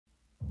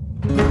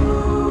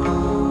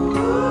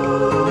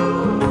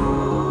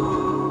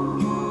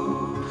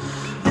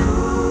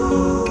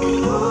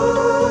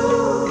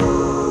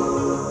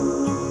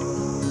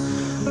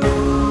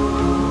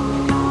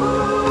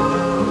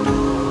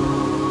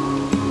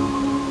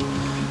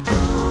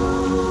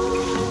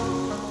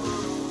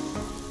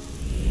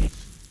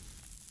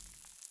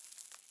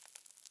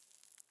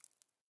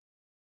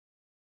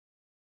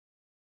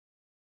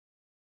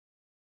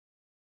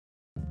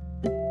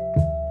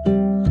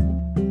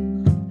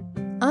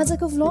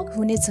आजको भ्लग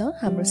हुनेछ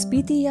हाम्रो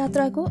स्पिति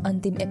यात्राको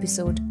अन्तिम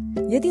एपिसोड।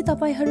 यदि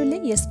तपाईहरूले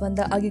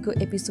यसभन्दा अघिको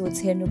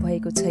एपिसोड्स हेर्नु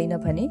भएको छैन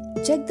भने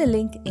check the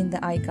link in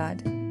the I card.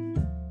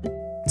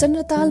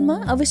 चन्द्रतालमा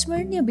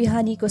अविस्मरणीय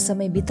बिहानीको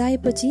समय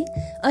बिताएपछि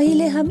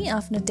अहिले हामी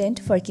आफ्नो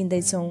टेन्ट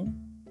फर्किँदैछौँ।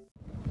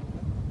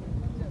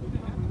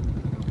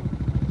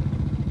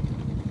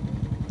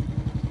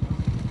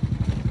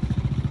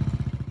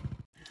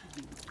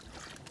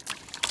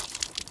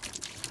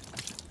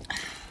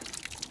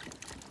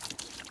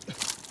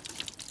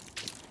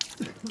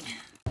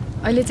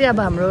 अहिले चाहिँ अब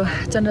हाम्रो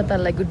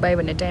चन्द्रताललाई गुड बाई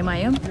भन्ने टाइम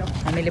आयो।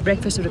 हामीले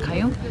ब्रेकफास्टहरू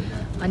खायौँ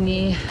अनि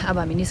अब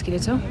हामी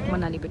निस्किँदैछौँ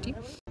मनालीपट्टि।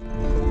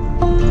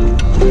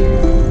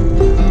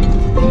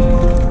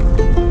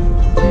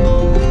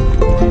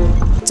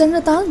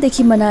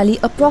 चन्द्रतालदेखि मनाली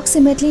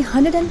अप्रोक्सिमेटली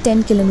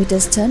 110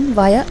 किलोमिटर्स छन्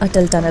वाया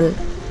अटल टनल।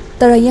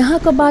 तर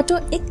यहाँको बाटो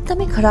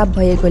एकदमै खराब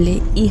भएकोले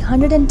यी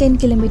 110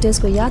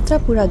 किलोमिटर्सको यात्रा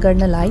पुरा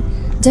गर्नलाई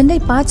झन्डै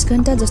 5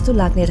 घण्टा जस्तो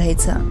लाग्ने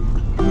रहेछ।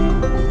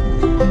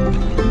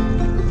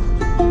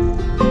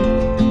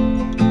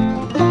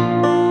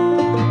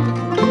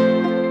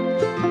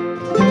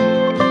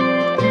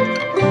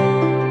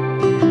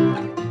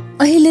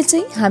 अहिले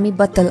चाहिँ हामी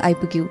बत्तल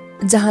आइपुग्यौँ,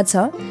 जहाँ छ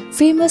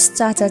फेमस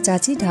चाचा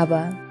चाची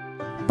ढाबा।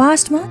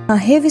 पास्टमा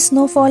हेभी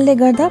स्नोफलले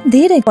गर्दा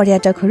धेरै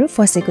पर्यटकहरू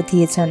फसेको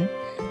थिएछन्।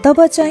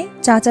 तब चाहिँ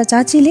चाचा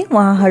चाचीले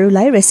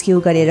उहाँहरूलाई रेस्क्यु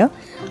गरेर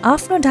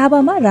आफ्नो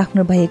ढाबामा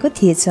राख्नु भएको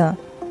थिएछ।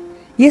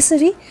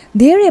 यसरी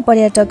धेरै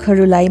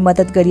पर्यटकहरूलाई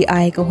मद्दत गरी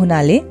आएको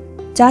हुनाले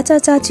चाचा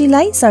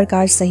चाचीलाई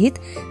सरकार सहित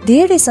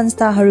धेरै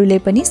संस्थाहरूले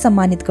पनि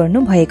सम्मानित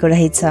गर्नु भएको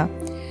रहेछ।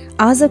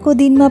 आजको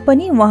दिनमा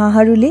पनि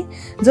उहाँहरूले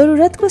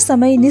जरुरतको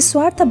समय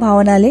निस्वार्थ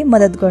भावनाले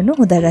मद्दत गर्नु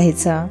हुँदो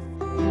रहेछ।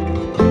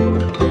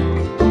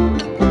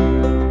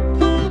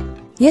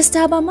 यस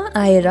ढाबामा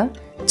आएर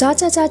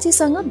चाचा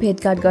चाचीसँग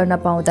भेटघाट गर्न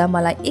पाउँदा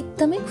मलाई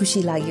एकदमै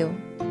खुसी लाग्यो।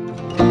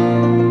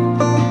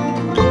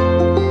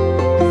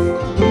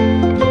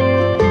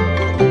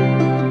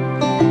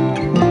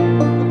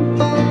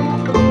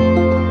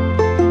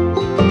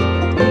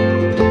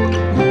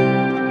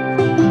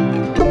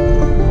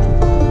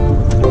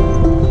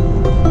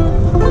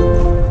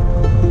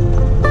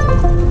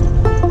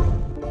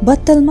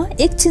 बत्तलमा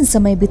एकछिन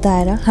समय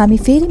बिताएर हामी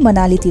फेरि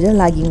मनालीतिर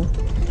लाग्यौं।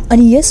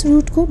 अनि यस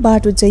रुटको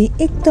बाटो चाहिँ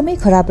एकदमै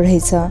खराब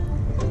रहेछ।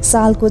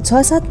 सालको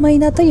 6-7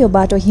 महिना त यो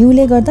बाटो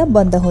हिउँले गर्दा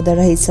बन्द हुँदो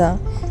रहेछ।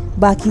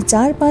 बाँकी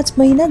 4-5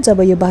 महिना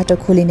जब यो बाटो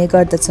खोलिने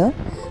गर्दछ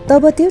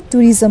तब त्यो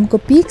टुरिज्मको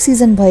पिक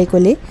सिजन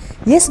भएकोले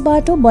यस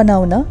बाटो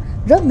बनाउन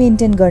र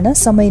मेन्टेन गर्न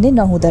समय नै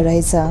नहुँदो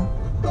रहेछ।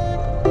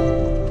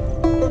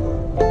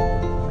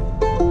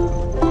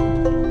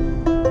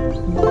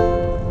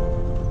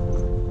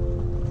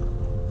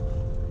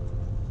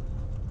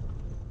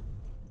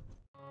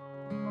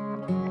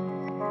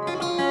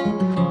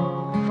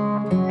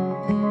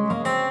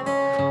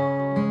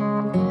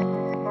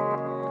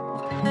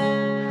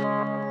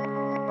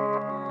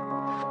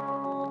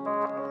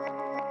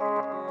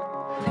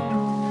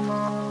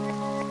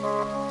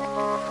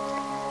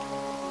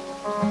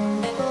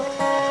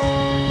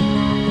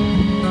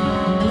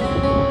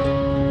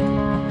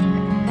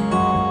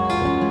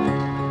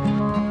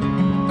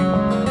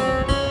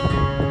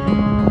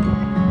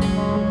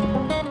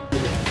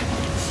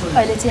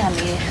 अहिले चाहिँ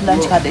हामी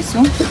लन्च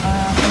खाँदैछौँ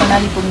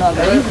मनाली पुग्नु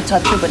अगाडि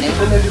छत्रु भन्ने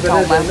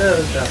ठाउँमा।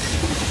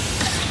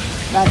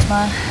 राजमा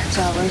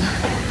चावल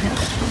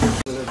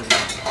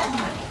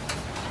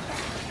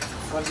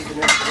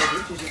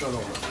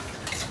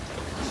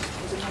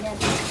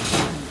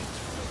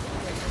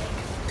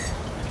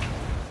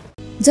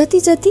जति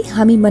जति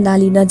हामी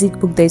मनाली नजिक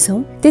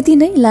पुग्दैछौँ त्यति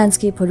नै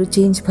ल्यान्डस्केपहरू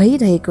चेन्ज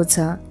भइरहेको छ।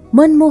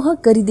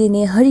 मनमोहक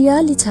गरिदिने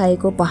हरियाली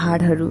छाएको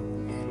पहाडहरू,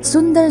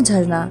 सुन्दर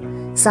झरना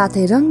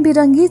साथै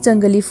रङबिरङ्गी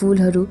जंगली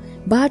फूलहरू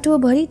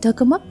बाटोभरि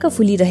ढकमक्क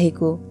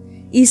फुलिरहेको,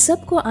 यी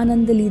सबको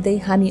आनन्द लिँदै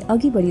हामी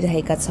अघि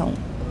बढिरहेका छौँ।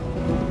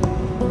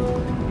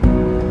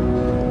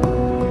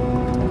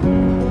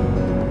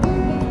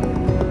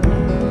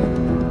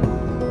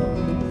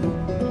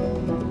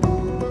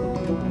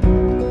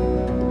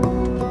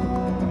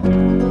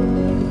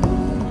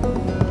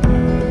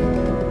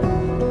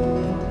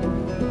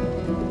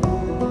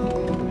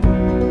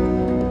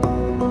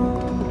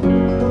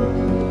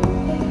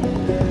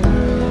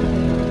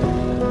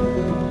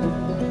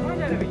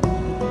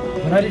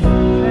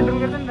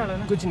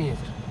 कुछ नहीं है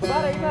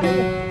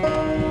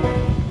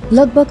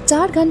लगभग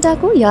 4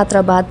 घण्टाको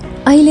यात्रा बाद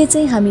अहिले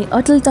चाहिँ हामी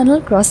अटल टनल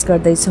क्रस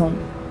गर्दैछौँ।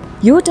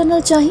 यो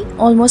टनल चाहिँ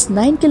almost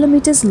 9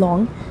 kilometres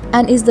long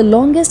and is the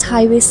longest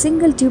highway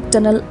single tube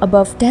tunnel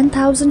अबभ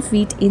 10,000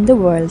 feet in the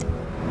world.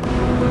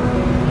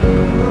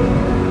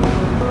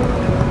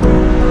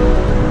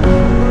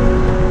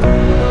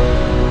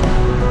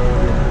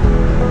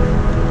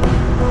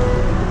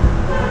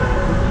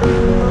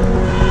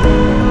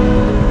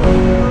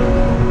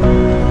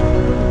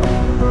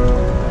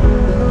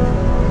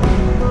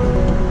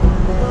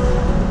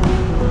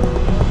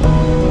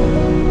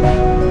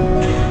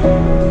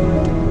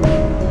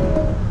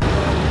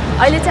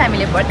 अहिले चाहिँ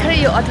हामीले भर्खरै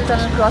यो अटल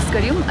टनल क्रस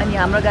गर्यौँ अनि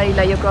हाम्रो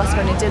गाडीलाई यो क्रस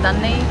गर्ने चाहिँ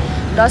झन्नै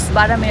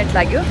 10-12 मिनट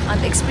लाग्यो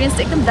अनि एक्सपिरियन्स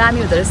एकदम दामी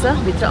हुँदो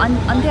रहेछ भित्र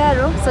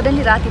अन्ध्यारो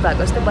सडनली राति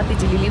भएको जस्तो बत्ती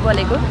झिलिली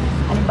बलेको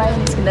अनि बाहिर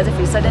निस्किँदा चाहिँ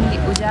फेरि सडनली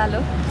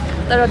उज्यालो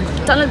तर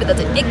टनलभित्र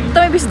चाहिँ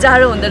एकदमै बेसी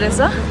जाडो हुँदो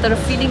रहेछ तर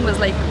फिलिङ वाज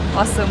लाइक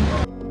असम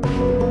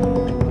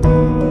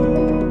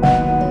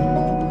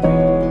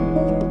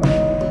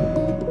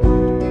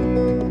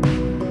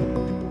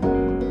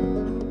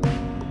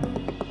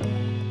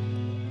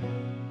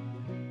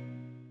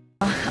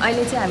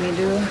अहिले चाहिँ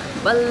हामीहरू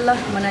बल्ल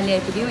मनाली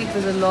आइपुग्यौँ it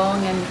was a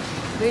long and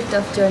very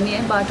tough journey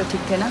है बाटो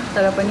ठिक थिएन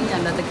तर पनि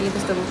हामीलाई त केही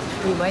त्यस्तो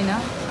उयो भएन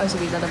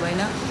असुविधा त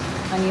भएन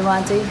अनि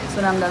उहाँ चाहिँ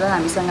सोनाम दादा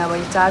हामीसँग अब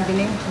 4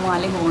 दिनै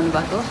उहाँले घुमाउनु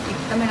भएको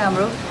एकदमै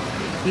राम्रो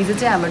हिजो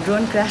चाहिँ हाम्रो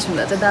ड्रोन क्रास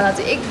हुँदा चाहिँ दादा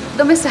चाहिँ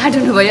एकदमै स्याड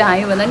हुनुभयो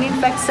हामीभन्दा नि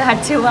इन्फ्याक्ट स्याड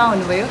चाहिँ उहाँ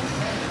हुनुभयो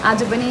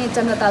आज पनि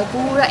चन्द्रताल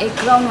पुरा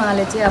एक राउन्ड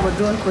उहाँले चाहिँ अब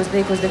ड्रोन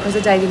खोज्दै खोज्दै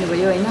खोज्दै जाइदिनु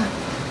भयो होइन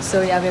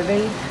so yeah we are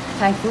very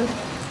thankful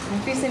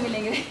फिर से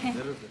मिलेंगे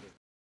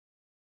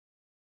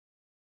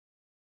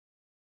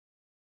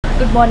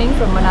गुड मर्निङ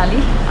फ्रम मनाली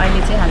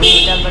अहिले चाहिँ हामी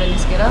होटलबाट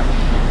निस्केर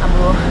अब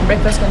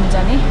ब्रेकफास्ट गर्न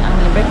जाने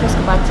अनि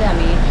ब्रेकफास्टको बाद चाहिँ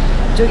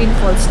हामी जोगिनी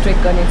फल्स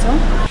ट्रेक गर्नेछौँ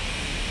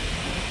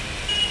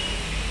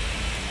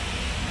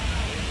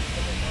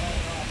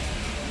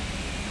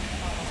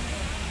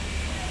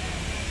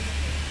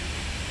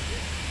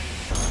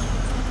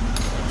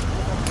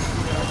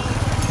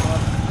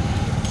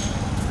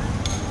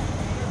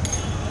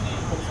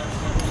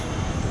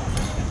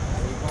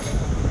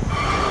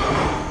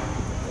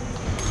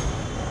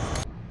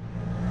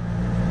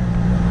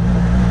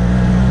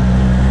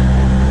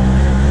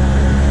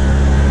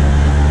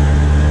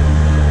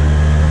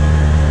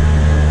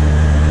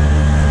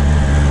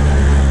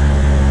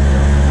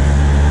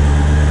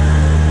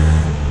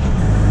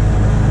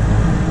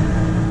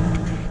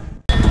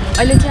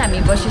अहिले चाहिँ हामी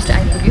वशिष्ठ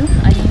आइपुग्यौँ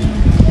अनि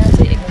यहाँ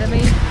चाहिँ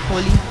एकदमै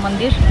होली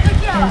मन्दिर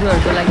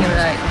हिन्दूहरूको लागि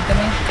एउटा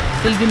एकदमै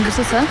पिलग्रिम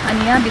जस्तो छ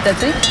अनि यहाँभित्र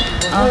चाहिँ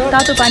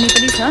तातो पानी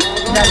पनि छ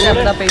जहाँ चाहिँ अब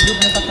तपाईँ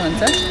डुब्न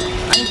सक्नुहुन्छ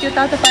अनि त्यो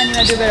तातो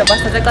पानीमा डुबेर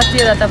बस्दा चाहिँ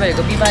कतिवटा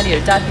तपाईँहरूको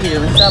बिमारीहरू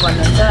जातिहरू हुन्छ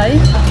भन्नुहुन्छ है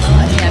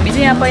अनि हामी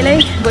चाहिँ यहाँ पहिल्यै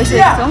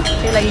गइसकेका छौँ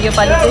त्यही लागि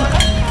योपालि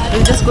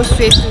चाहिँ just go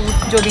straight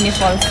to Jogini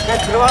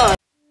falls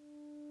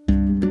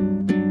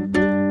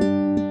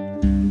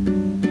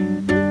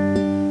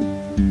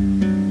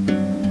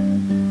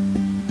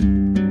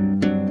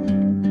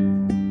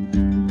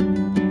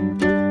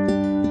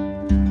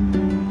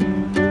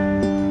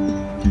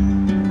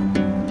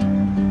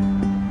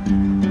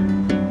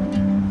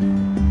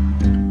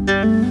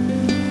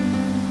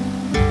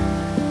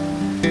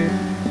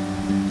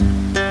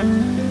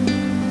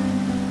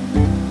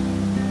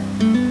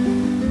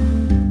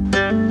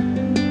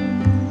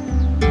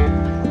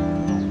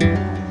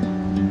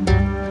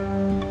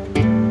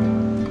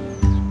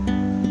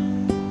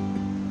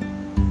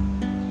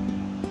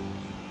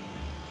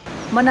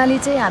Manali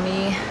चाहिँ हामी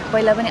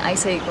पहिला पनि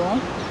आइसकेको हौँ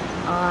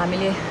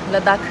हामीले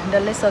लद्दाख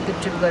डल्लै सक्यो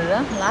ट्रिप गरेर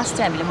लास्ट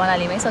चाहिँ हामीले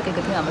मनालीमै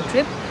सकेको थियौँ हाम्रो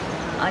ट्रिप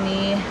अनि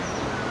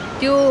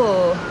त्यो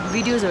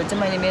भिडियोजहरू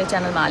चाहिँ मैले मेरो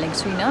च्यानलमा हालेको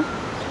छुइनँ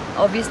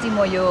अभियसली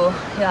म यो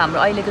हाम्रो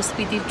अहिलेको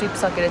स्पिति ट्रिप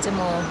सकेर चाहिँ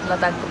म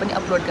लद्दाखको पनि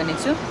अपलोड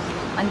गर्नेछु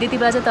अनि त्यति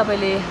बेला चाहिँ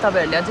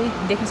तपाईँहरूले अझै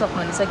देख्न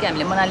सक्नुहुनेछ कि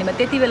हामीले मनालीमा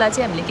त्यति बेला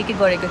चाहिँ हामीले के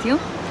गरेको थियौँ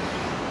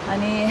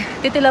अनि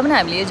त्यति बेला पनि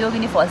हामीले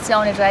जोगिनी फल्स चाहिँ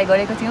आउने ट्राई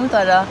गरेको थियौँ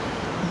तर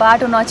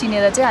बाटो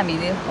नचिनेर चाहिँ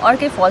हामीले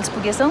अर्कै फल्स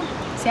पुगेछौँ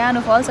सानो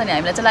फल्स अनि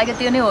हामीलाई चाहिँ लाग्यो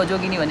त्यो नै हो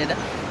जोगिनी भनेर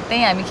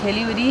त्यहीँ हामी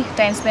खेलिवरी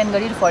टाइम स्पेन्ड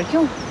गरेर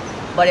फर्क्यौँ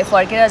भरे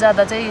फर्केर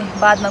जाँदा चाहिँ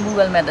बादमा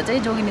गुगलमा हेर्दा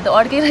चाहिँ जोगिनी त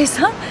अर्कै रहेछ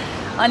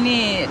अनि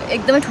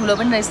एकदमै ठुलो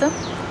पनि रहेछ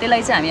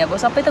त्यसलाई चाहिँ हामी अब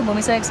सबै त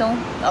घुमिसकेको छौँ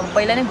अब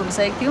पहिला नै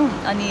घुमिसकेको थियौँ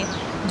अनि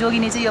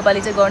जोगिनी चाहिँ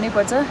योपालि चाहिँ गर्नै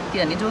पर्छ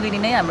किनभने जोगिनी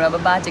नै हाम्रो अब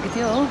बाँचेको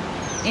थियो हो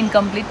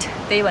इन्कम्प्लिट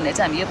त्यही भनेर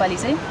चाहिँ हामी योपालि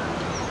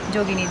चाहिँ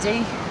जोगिनी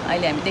चाहिँ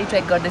अहिले हामी त्यही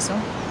ट्रेक गर्दैछौँ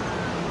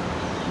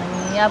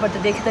अनि यहाँबाट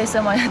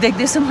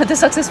देख्दैछु म त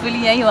सक्सेसफुली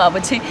यहीँ हो अब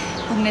चाहिँ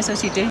पुग्नेछु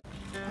छिटै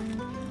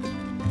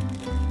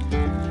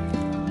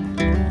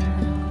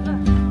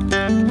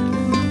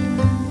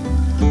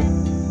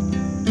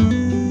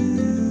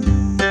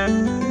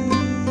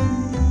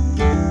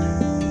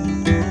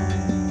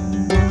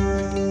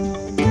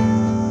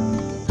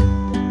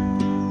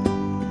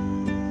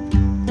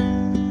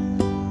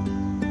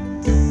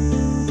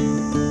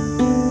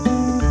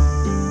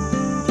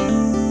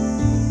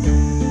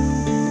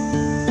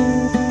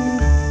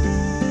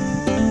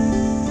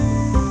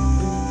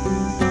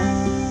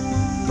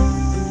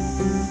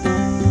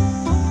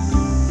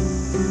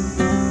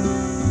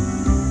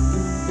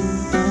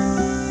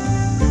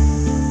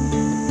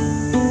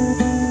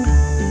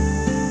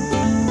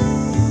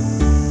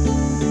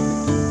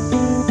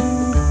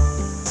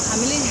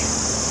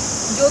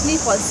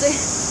फल्स चाहिँ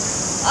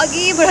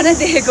अघिबाट नै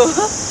देखेको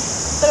हो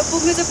तर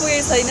पुग्नु चाहिँ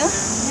पुगेको छैन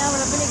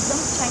यहाँबाट पनि एकदम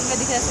छाङ्गा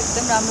देखिरहेको छ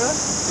एकदम राम्रो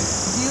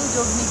भ्यू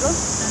जोग्नीको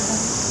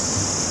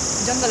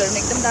जङ्गलहरू पनि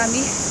एकदम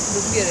दामी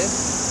धुप्पीहरू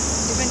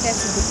डिफ्रेन्ट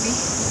टाइप्सको धुप्पी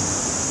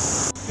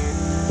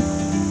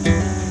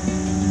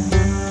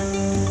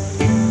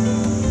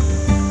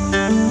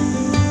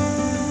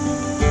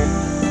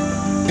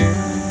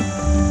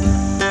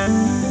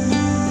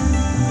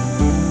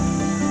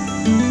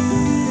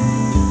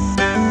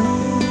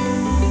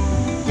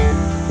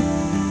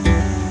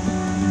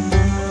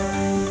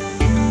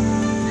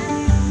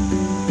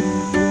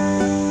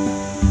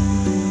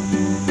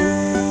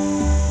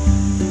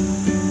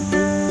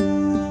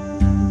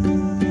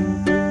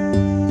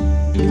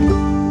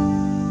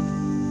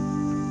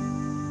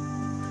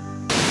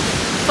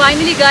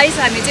फाइनली गाइस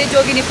हामी चाहिँ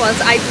जोगिनी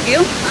फल्स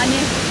आइपुग्यौँ अनि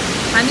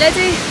हामीलाई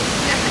चाहिँ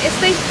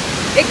यस्तै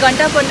 1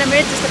 घण्टा 15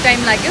 मिनट जस्तो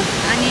टाइम लाग्यो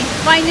अनि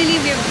finally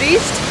we have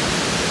reached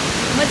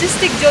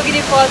Majestic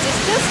Jogini Falls is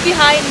just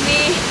behind me.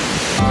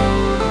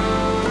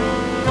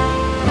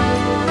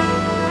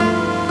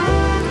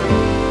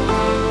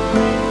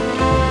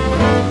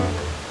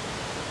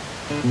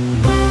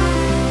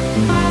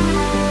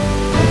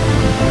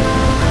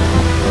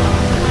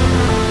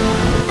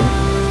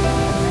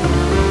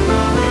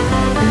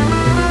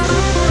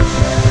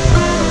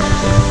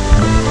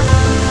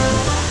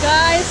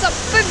 Guys,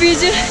 सबै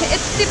भिज्यो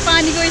यति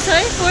पानी गइछ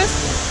है फर्स्ट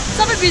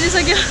सबै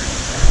भिजिसक्यो.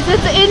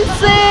 It's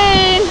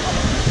insane.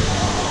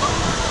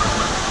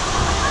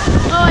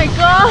 Oh my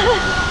god,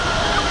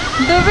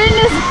 the wind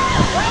is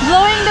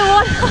blowing the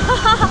water.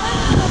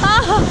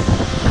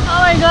 Oh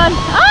my god.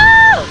 Ah!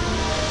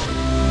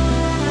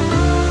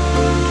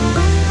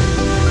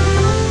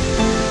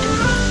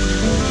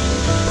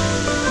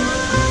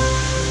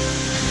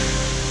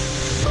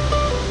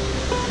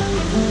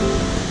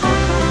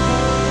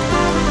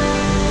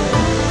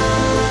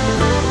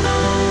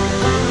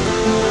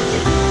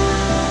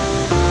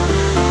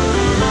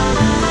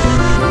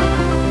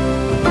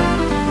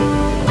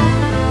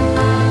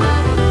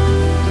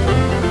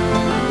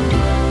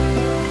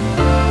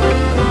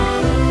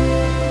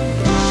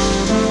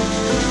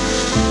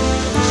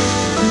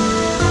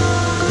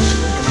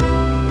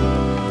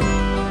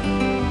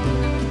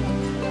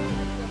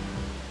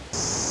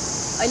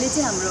 अहिले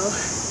चाहिँ हाम्रो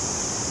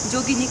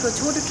जोगिनीको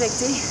छोटो ट्रेक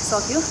चाहिँ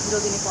सक्यो.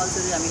 जोगिनी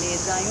फल्सहरू हामीले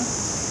हेरेर आयौँ.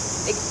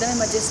 एकदमै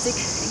मजेस्टिक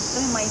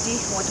एकदमै माइटी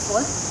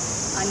वाटरफल.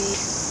 अनि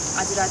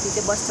आज राति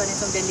चाहिँ बस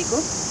चढ्नेछौँ दिल्लीको.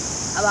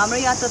 अब हाम्रो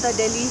यात्रा त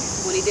दिल्ली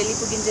भोलि दिल्ली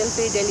पुगिन्जेल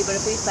फेरि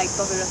दिल्लीबाट फेरि फ्लाइट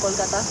पक्रेर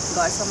कोलकाता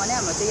घरसम्म नै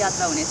हाम्रो चाहिँ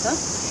यात्रा हुनेछ.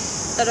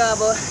 तर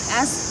अब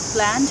एज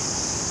प्लान्ड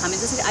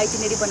हामी जसरी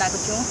आइटिनेरी बनाएको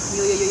थियौँ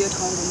यो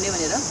ठाउँ घुम्ने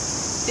भनेर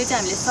त्यो चाहिँ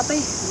हामीले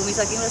सबै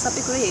घुमिसक्यौँ र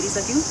सबै कुरो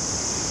हेरिसक्यौँ.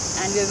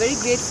 And we are very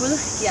grateful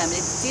कि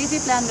हामीले जे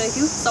प्लान गरेको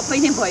थियौँ सबै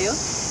नै भयो.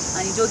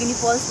 अनि जोगिनी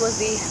falls was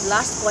the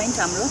last point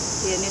हाम्रो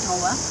हेर्ने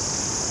ठाउँमा.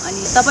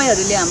 अनि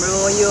तपाईँहरूले हाम्रो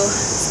यो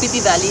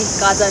स्पिति भ्याली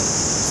काजा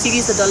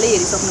सिरिज त डल्लै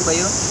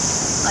हेरिसक्नुभयो.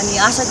 अनि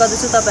आशा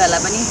गर्दछु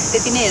तपाईँहरूलाई पनि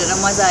त्यति नै हेरेर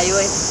मजा आयो,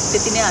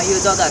 त्यति नै यो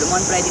जग्गाहरू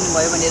मन पराइदिनु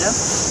भयो भनेर.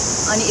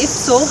 अनि इफ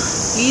सो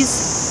प्लिज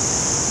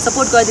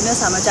सपोर्ट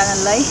गरिदिनुहोस् हाम्रो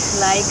च्यानललाई.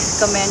 लाइक,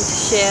 कमेन्ट,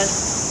 सेयर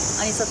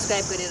अनि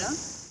सब्सक्राइब गरेर.